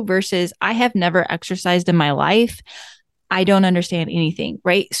to versus I have never exercised in my life. I don't understand anything,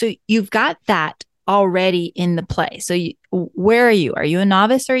 right? So you've got that already in the play. So where are you? Are you a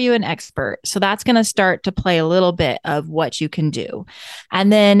novice or are you an expert? So that's going to start to play a little bit of what you can do.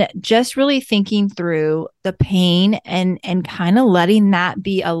 And then just really thinking through the pain and kind of letting that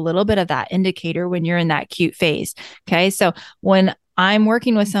be a little bit of that indicator when you're in that acute phase. Okay. So when I'm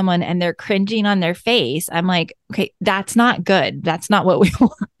working with someone and they're cringing on their face, I'm like, okay, that's not good. That's not what we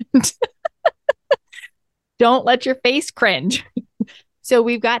want. Don't let your face cringe. So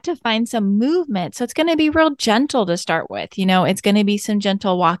we've got to find some movement. So it's going to be real gentle to start with. It's going to be some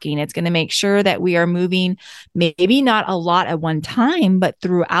gentle walking. It's going to make sure that we are moving, maybe not a lot at one time, but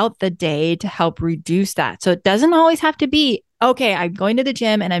throughout the day to help reduce that. So it doesn't always have to be, okay, I'm going to the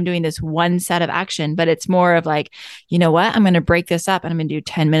gym and I'm doing this one set of action, but it's more of like, you know what? I'm going to break this up and I'm going to do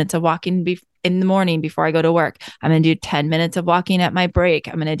 10 minutes of walking in the morning before I go to work. I'm going to do 10 minutes of walking at my break.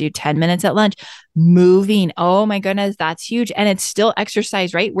 I'm going to do 10 minutes at lunch. Moving. Oh my goodness, that's huge. And it's still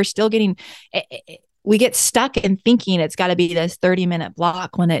exercise, right? We're still getting, we get stuck in thinking it's got to be this 30-minute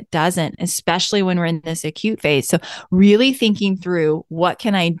block when it doesn't, especially when we're in this acute phase. So really thinking through what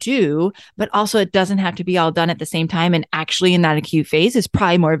can I do, but also it doesn't have to be all done at the same time. And actually in that acute phase is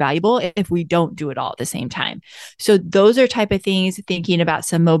probably more valuable if we don't do it all at the same time. So those are type of things, thinking about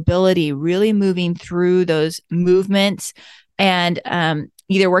some mobility, really moving through those movements and,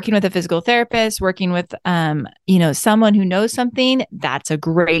 either working with a physical therapist, working with, someone who knows something, that's a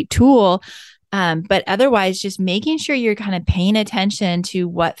great tool. But otherwise, just making sure you're kind of paying attention to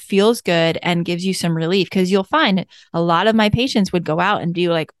what feels good and gives you some relief. Because you'll find a lot of my patients would go out and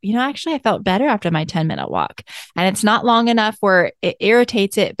do like, actually, I felt better after my 10-minute walk. And it's not long enough where it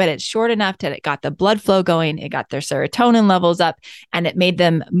irritates it, but it's short enough that it got the blood flow going, it got their serotonin levels up, and it made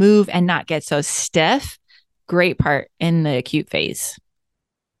them move and not get so stiff. Great part in the acute phase.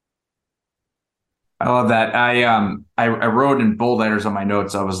 I love that. I wrote in bold letters on my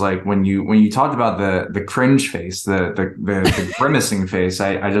notes. I was like, when you talked about the cringe face, the grimacing face,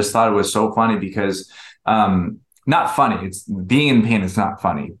 I just thought it was so funny because not funny. It's being in pain. It's not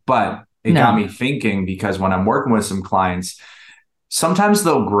funny, but it got me thinking, because when I'm working with some clients, sometimes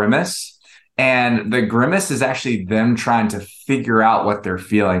they'll grimace. And the grimace is actually them trying to figure out what they're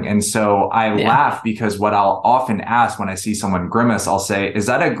feeling. And so I laugh, because what I'll often ask when I see someone grimace, I'll say, is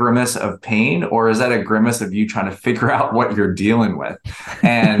that a grimace of pain, or is that a grimace of you trying to figure out what you're dealing with?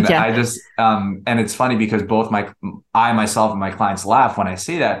 And I just, and it's funny because both myself and my clients laugh when I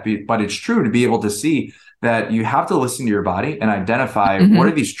say that, but it's true to be able to see that you have to listen to your body and identify what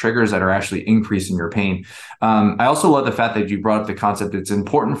are these triggers that are actually increasing your pain. I also love the fact that you brought up the concept. It's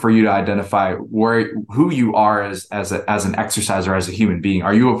important for you to identify who you are as an exerciser, as a human being.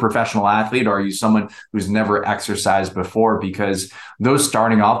 Are you a professional athlete, or are you someone who's never exercised before? Because those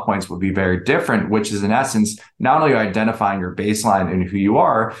starting off points would be very different, which is in essence, not only identifying your baseline and who you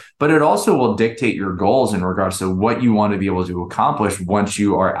are, but it also will dictate your goals in regards to what you want to be able to accomplish once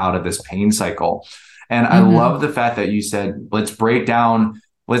you are out of this pain cycle. And I love the fact that you said, let's break down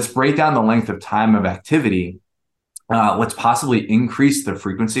the length of time of activity. Let's possibly increase the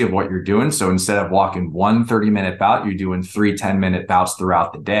frequency of what you're doing. So instead of walking 1 30-minute bout, you're doing 3 10-minute bouts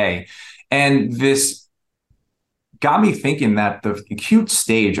throughout the day. And this got me thinking that the acute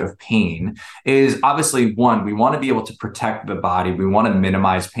stage of pain is obviously one, we want to be able to protect the body. We want to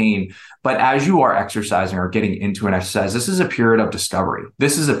minimize pain. But as you are exercising or getting into an exercise, this is a period of discovery.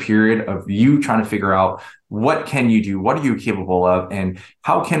 This is a period of you trying to figure out, what can you do? What are you capable of? And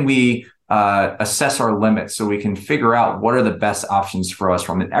how can we assess our limits so we can figure out what are the best options for us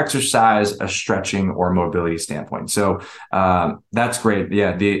from an exercise, a stretching, or mobility standpoint. So that's great.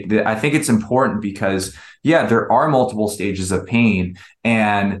 Yeah, I think it's important because, there are multiple stages of pain.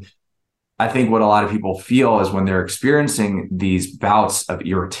 And I think what a lot of people feel is when they're experiencing these bouts of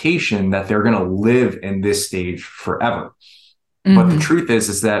irritation, that they're going to live in this stage forever. But the truth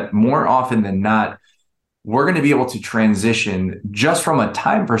is that more often than not, we're going to be able to transition just from a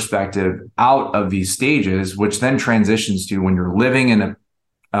time perspective out of these stages, which then transitions to when you're living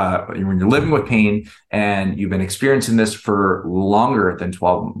when you're living with pain and you've been experiencing this for longer than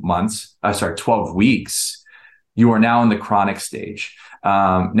 12 weeks, you are now in the chronic stage.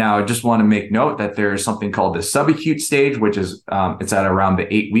 Now, I just want to make note that there's something called the subacute stage, which is it's at around the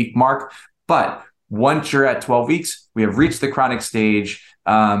 8-week mark. But once you're at 12 weeks, we have reached the chronic stage.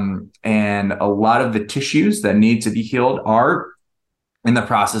 And a lot of the tissues that need to be healed are in the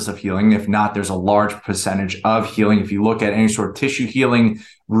process of healing. If not, there's a large percentage of healing. If you look at any sort of tissue healing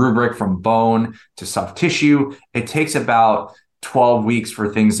rubric, from bone to soft tissue, it takes about 12 weeks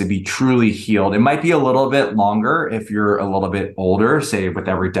for things to be truly healed. It might be a little bit longer if you're a little bit older, say with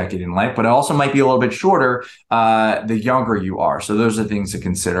every decade in life, but it also might be a little bit shorter the younger you are. So those are things to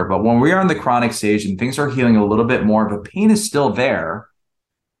consider. But when we are in the chronic stage and things are healing a little bit more, but pain is still there,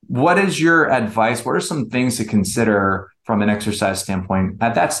 what is your advice? What are some things to consider from an exercise standpoint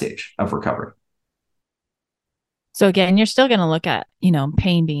at that stage of recovery? So again, you're still going to look at,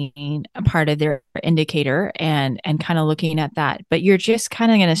 pain being a part of their indicator and kind of looking at that, but you're just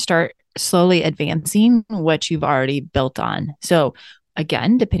kind of going to start slowly advancing what you've already built on. So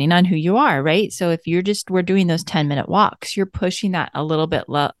again, depending on who you are, right? So if we're doing those 10-minute walks, you're pushing that a little bit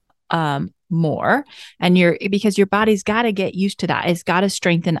more, and because your body's got to get used to that. It's got to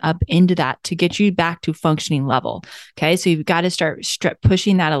strengthen up into that to get you back to functioning level. Okay. So you've got to start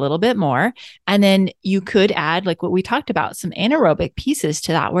pushing that a little bit more. And then you could add, like what we talked about, some anaerobic pieces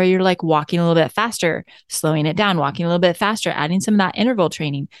to that, where you're like walking a little bit faster, slowing it down, walking a little bit faster, adding some of that interval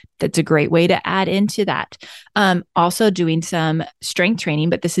training. That's a great way to add into that. Also doing some strength training,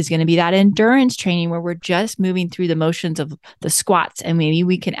 but this is going to be that endurance training where we're just moving through the motions of the squats, and maybe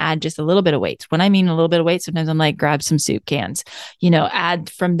we can add just a little bit of weights. When I mean a little bit of weight, sometimes I'm like, grab some soup cans, add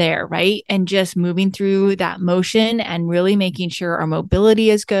from there, right? And just moving through that motion and really making sure our mobility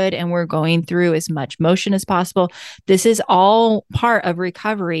is good and we're going through as much motion as possible. This is all part of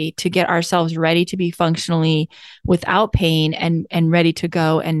recovery to get ourselves ready to be functionally without pain and ready to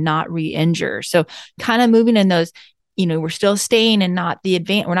go and not re-injure. So kind of moving in those, we're still staying and not the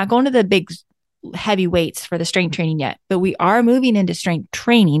advanced, we're not going to the big heavy weights for the strength training yet, but we are moving into strength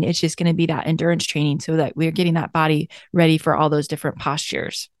training. It's just going to be that endurance training so that we're getting that body ready for all those different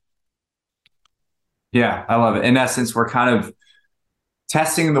postures. Yeah, I love it. In essence, we're kind of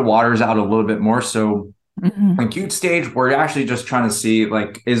testing the waters out a little bit more. So acute stage, we're actually just trying to see,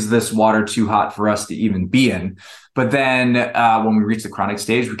 like, is this water too hot for us to even be in? But then when we reach the chronic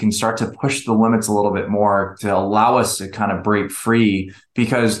stage, we can start to push the limits a little bit more to allow us to kind of break free.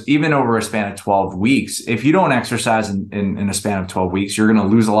 Because even over a span of 12 weeks, if you don't exercise in a span of 12 weeks, you're going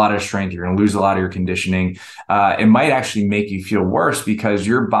to lose a lot of strength. You're going to lose a lot of your conditioning. It might actually make you feel worse because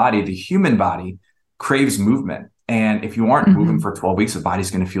your body, the human body, craves movement. And if you aren't moving for 12 weeks, the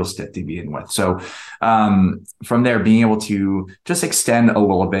body's going to feel stiff to begin with. So from there, being able to just extend a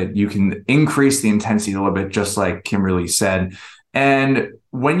little bit, you can increase the intensity a little bit, just like Kimberly said. And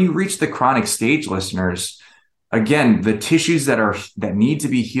when you reach the chronic stage, listeners, again, the tissues that need to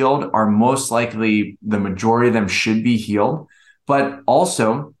be healed are most likely, the majority of them should be healed. But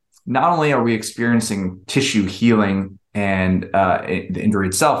also, not only are we experiencing tissue healing and the injury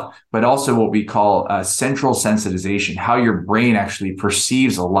itself, but also what we call central sensitization, how your brain actually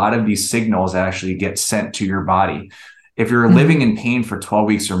perceives a lot of these signals that actually get sent to your body. If you're living in pain for 12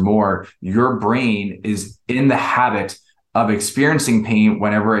 weeks or more, your brain is in the habit of experiencing pain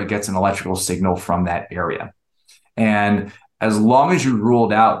whenever it gets an electrical signal from that area. And as long as you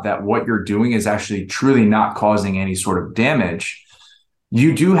ruled out that what you're doing is actually truly not causing any sort of damage,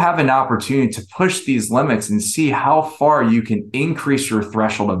 you do have an opportunity to push these limits and see how far you can increase your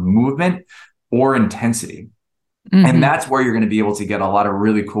threshold of movement or intensity. And that's where you're going to be able to get a lot of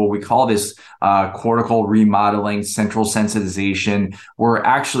really cool, we call this cortical remodeling, central sensitization. We're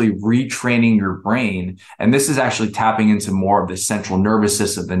actually retraining your brain. And this is actually tapping into more of the central nervous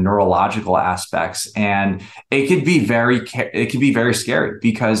system, the neurological aspects. And it could be very scary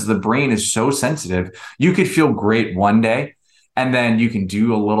because the brain is so sensitive. You could feel great one day, and then you can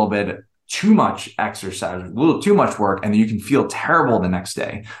do a little bit too much exercise, a little too much work, and then you can feel terrible the next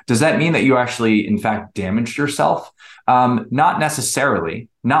day. Does that mean that you actually, in fact, damaged yourself? Not necessarily,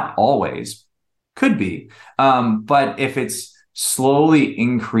 not always, could be. But if it's slowly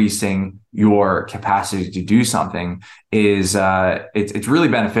increasing your capacity to do something, it's really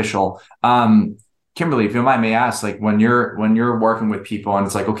beneficial. Kimberly, if you mind me ask, like when you're working with people and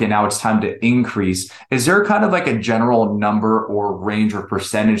it's like, okay, now it's time to increase, is there kind of like a general number or range or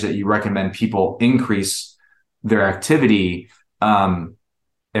percentage that you recommend people increase their activity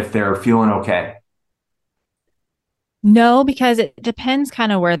if they're feeling okay? No, because it depends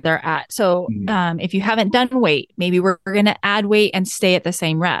kind of where they're at. So if you haven't done weight, maybe we're going to add weight and stay at the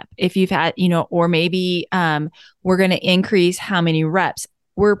same rep. If you've had, or maybe we're going to increase how many reps.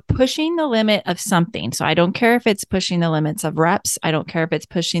 We're pushing the limit of something. So I don't care if it's pushing the limits of reps. I don't care if it's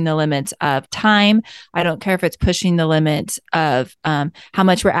pushing the limits of time. I don't care if it's pushing the limits of how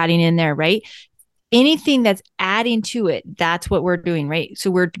much we're adding in there, right? Anything that's adding to it, that's what we're doing, right? So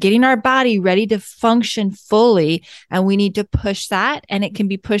we're getting our body ready to function fully, and we need to push that. And it can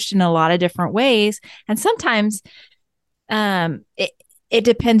be pushed in a lot of different ways. And sometimes it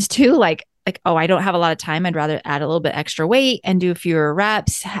depends too, like, like, oh, I don't have a lot of time. I'd rather add a little bit extra weight and do fewer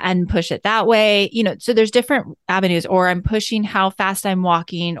reps and push it that way. So there's different avenues, or I'm pushing how fast I'm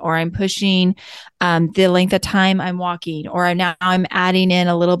walking, or I'm pushing the length of time I'm walking, or I'm adding in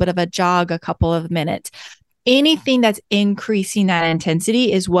a little bit of a jog, a couple of minutes. Anything that's increasing that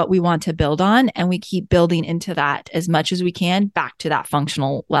intensity is what we want to build on. And we keep building into that as much as we can back to that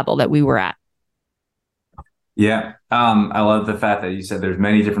functional level that we were at. Yeah. I love the fact that you said there's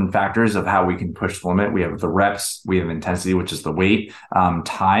many different factors of how we can push the limit. We have the reps, we have intensity, which is the weight,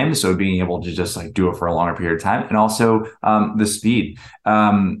 time. So being able to just like do it for a longer period of time, and also the speed.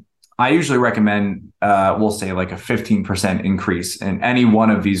 I usually recommend, we'll say like a 15% increase in any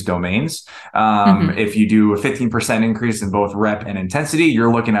one of these domains. If you do a 15% increase in both rep and intensity,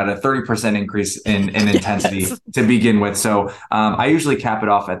 you're looking at a 30% increase in intensity to begin with. So I usually cap it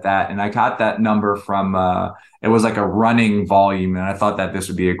off at that. And I got that number from, it was like a running volume. And I thought that this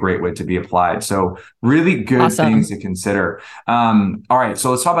would be a great way to be applied. So really good things to consider. All right.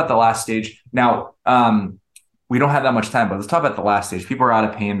 So let's talk about the last stage. Now, we don't have that much time, but let's talk about the last stage. People are out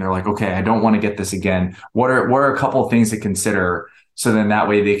of pain. They're like, okay, I don't want to get this again. What are a couple of things to consider? So then that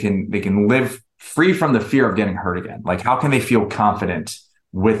way they can live free from the fear of getting hurt again. Like, how can they feel confident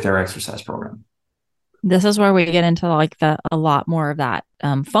with their exercise program? This is where we get into like a lot more of that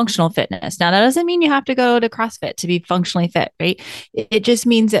functional fitness. Now, that doesn't mean you have to go to CrossFit to be functionally fit, right? It just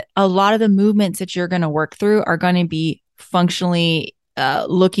means that a lot of the movements that you're going to work through are going to be functionally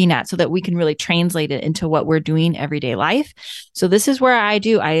looking at, so that we can really translate it into what we're doing everyday life. So this is where I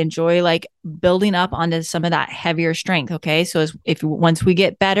enjoy like building up onto some of that heavier strength. Okay. So once we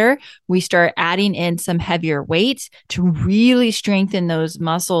get better, we start adding in some heavier weights to really strengthen those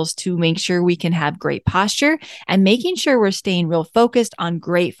muscles, to make sure we can have great posture, and making sure we're staying real focused on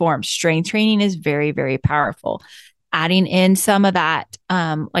great form. Strength training is very, very powerful. Adding in some of that,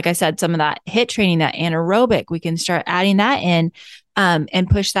 like I said, some of that HIIT training, that anaerobic, we can start adding that in and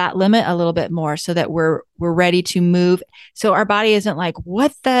push that limit a little bit more, so that we're ready to move. So our body isn't like,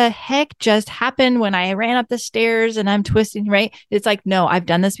 what the heck just happened when I ran up the stairs and I'm twisting, right? It's like, no, I've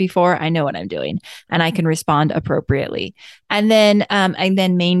done this before. I know what I'm doing, and I can respond appropriately. And then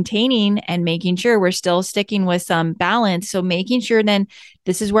maintaining and making sure we're still sticking with some balance. So making sure then,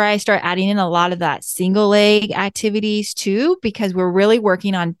 this is where I start adding in a lot of that single leg activities too, because we're really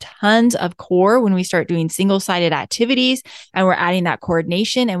working on tons of core when we start doing single-sided activities, and we're adding that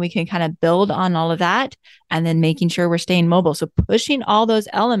coordination, and we can kind of build on all of that, and then making sure we're staying mobile. So pushing all those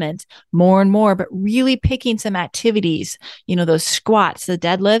elements more and more, but really picking some activities, those squats, the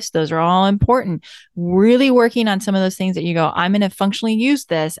deadlifts, those are all important. Really working on some of those things that you go, I'm going to functionally use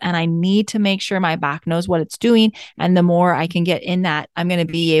this, and I need to make sure my back knows what it's doing. And the more I can get in that, I'm going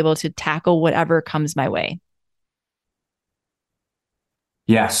to be able to tackle whatever comes my way.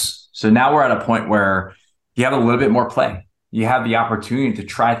 Yes. So now we're at a point where you have a little bit more play. You have the opportunity to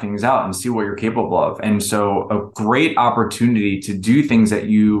try things out and see what you're capable of. And so a great opportunity to do things that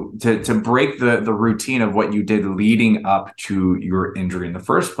to break the routine of what you did leading up to your injury in the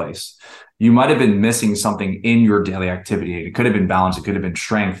first place. You might have been missing something in your daily activity. It could have been balance. It could have been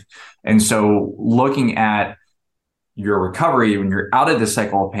strength. And so looking at your recovery when you're out of the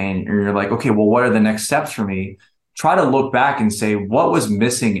cycle of pain, and you're like, okay, well, what are the next steps for me? Try to look back and say, what was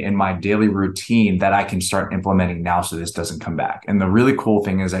missing in my daily routine that I can start implementing now so this doesn't come back? And the really cool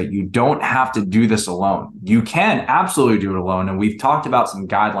thing is that you don't have to do this alone. You can absolutely do it alone. And we've talked about some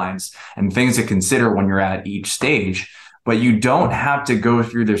guidelines and things to consider when you're at each stage, but you don't have to go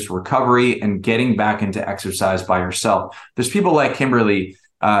through this recovery and getting back into exercise by yourself. There's people like Kimberly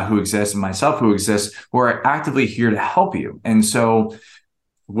who exist, and myself who exist, who are actively here to help you. And so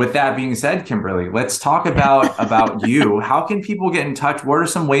with that being said, Kimberly, let's talk about you. How can people get in touch? What are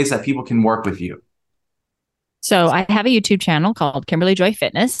some ways that people can work with you? So I have a YouTube channel called Kimberly Joy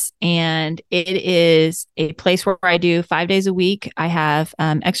Fitness, and it is a place where I do 5 days a week. I have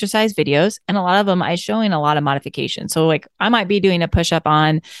exercise videos, and a lot of them I'm showing a lot of modification. So like I might be doing a push-up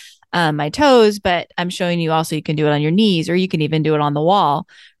on my toes, but I'm showing you also you can do it on your knees, or you can even do it on the wall,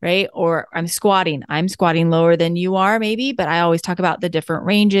 right? Or I'm squatting lower than you are maybe, but I always talk about the different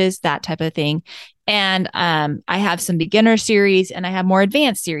ranges, that type of thing. And I have some beginner series, and I have more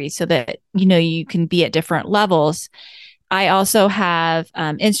advanced series, so that, you can be at different levels. I also have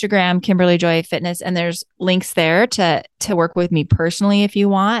Instagram, Kimberly Joy Fitness, and there's links there to work with me personally if you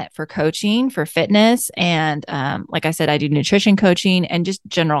want, for coaching, for fitness. And like I said, I do nutrition coaching and just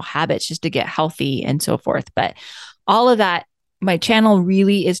general habits just to get healthy and so forth. But all of that, my channel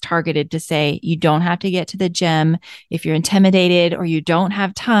really is targeted to say, you don't have to get to the gym. If you're intimidated or you don't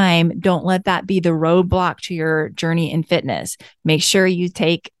have time, don't let that be the roadblock to your journey in fitness. Make sure you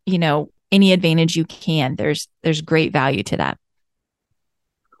take, any advantage you can. There's great value to that.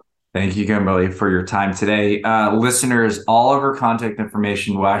 Thank you, Kimberly, for your time today. Listeners, all of her contact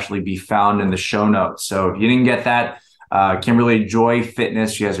information will actually be found in the show notes. So if you didn't get that, Kimberly Joy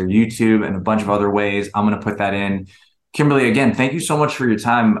Fitness, she has her YouTube and a bunch of other ways. I'm going to put that in. Kimberly, again, thank you so much for your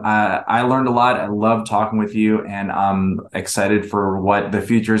time. I learned a lot. I love talking with you, and I'm excited for what the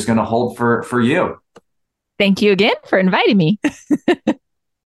future is going to hold for you. Thank you again for inviting me.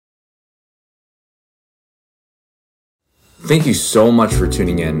 Thank you so much for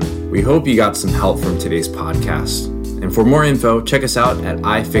tuning in. We hope you got some help from today's podcast. And for more info, check us out at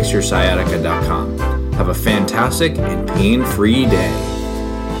ifixyoursciatica.com. Have a fantastic and pain-free day.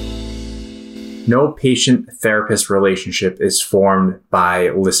 No patient-therapist relationship is formed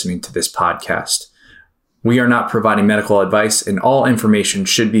by listening to this podcast. We are not providing medical advice, and all information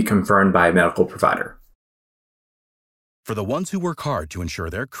should be confirmed by a medical provider. For the ones who work hard to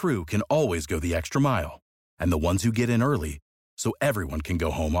ensure their crew can always go the extra mile, and the ones who get in early so everyone can go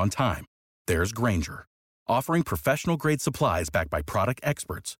home on time, there's Grainger, offering professional-grade supplies backed by product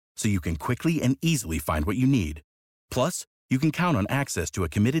experts so you can quickly and easily find what you need. Plus, you can count on access to a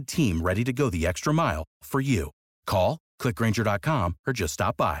committed team ready to go the extra mile for you. Call, click Grainger.com, or just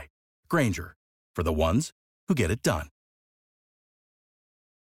stop by. Grainger, for the ones who get it done.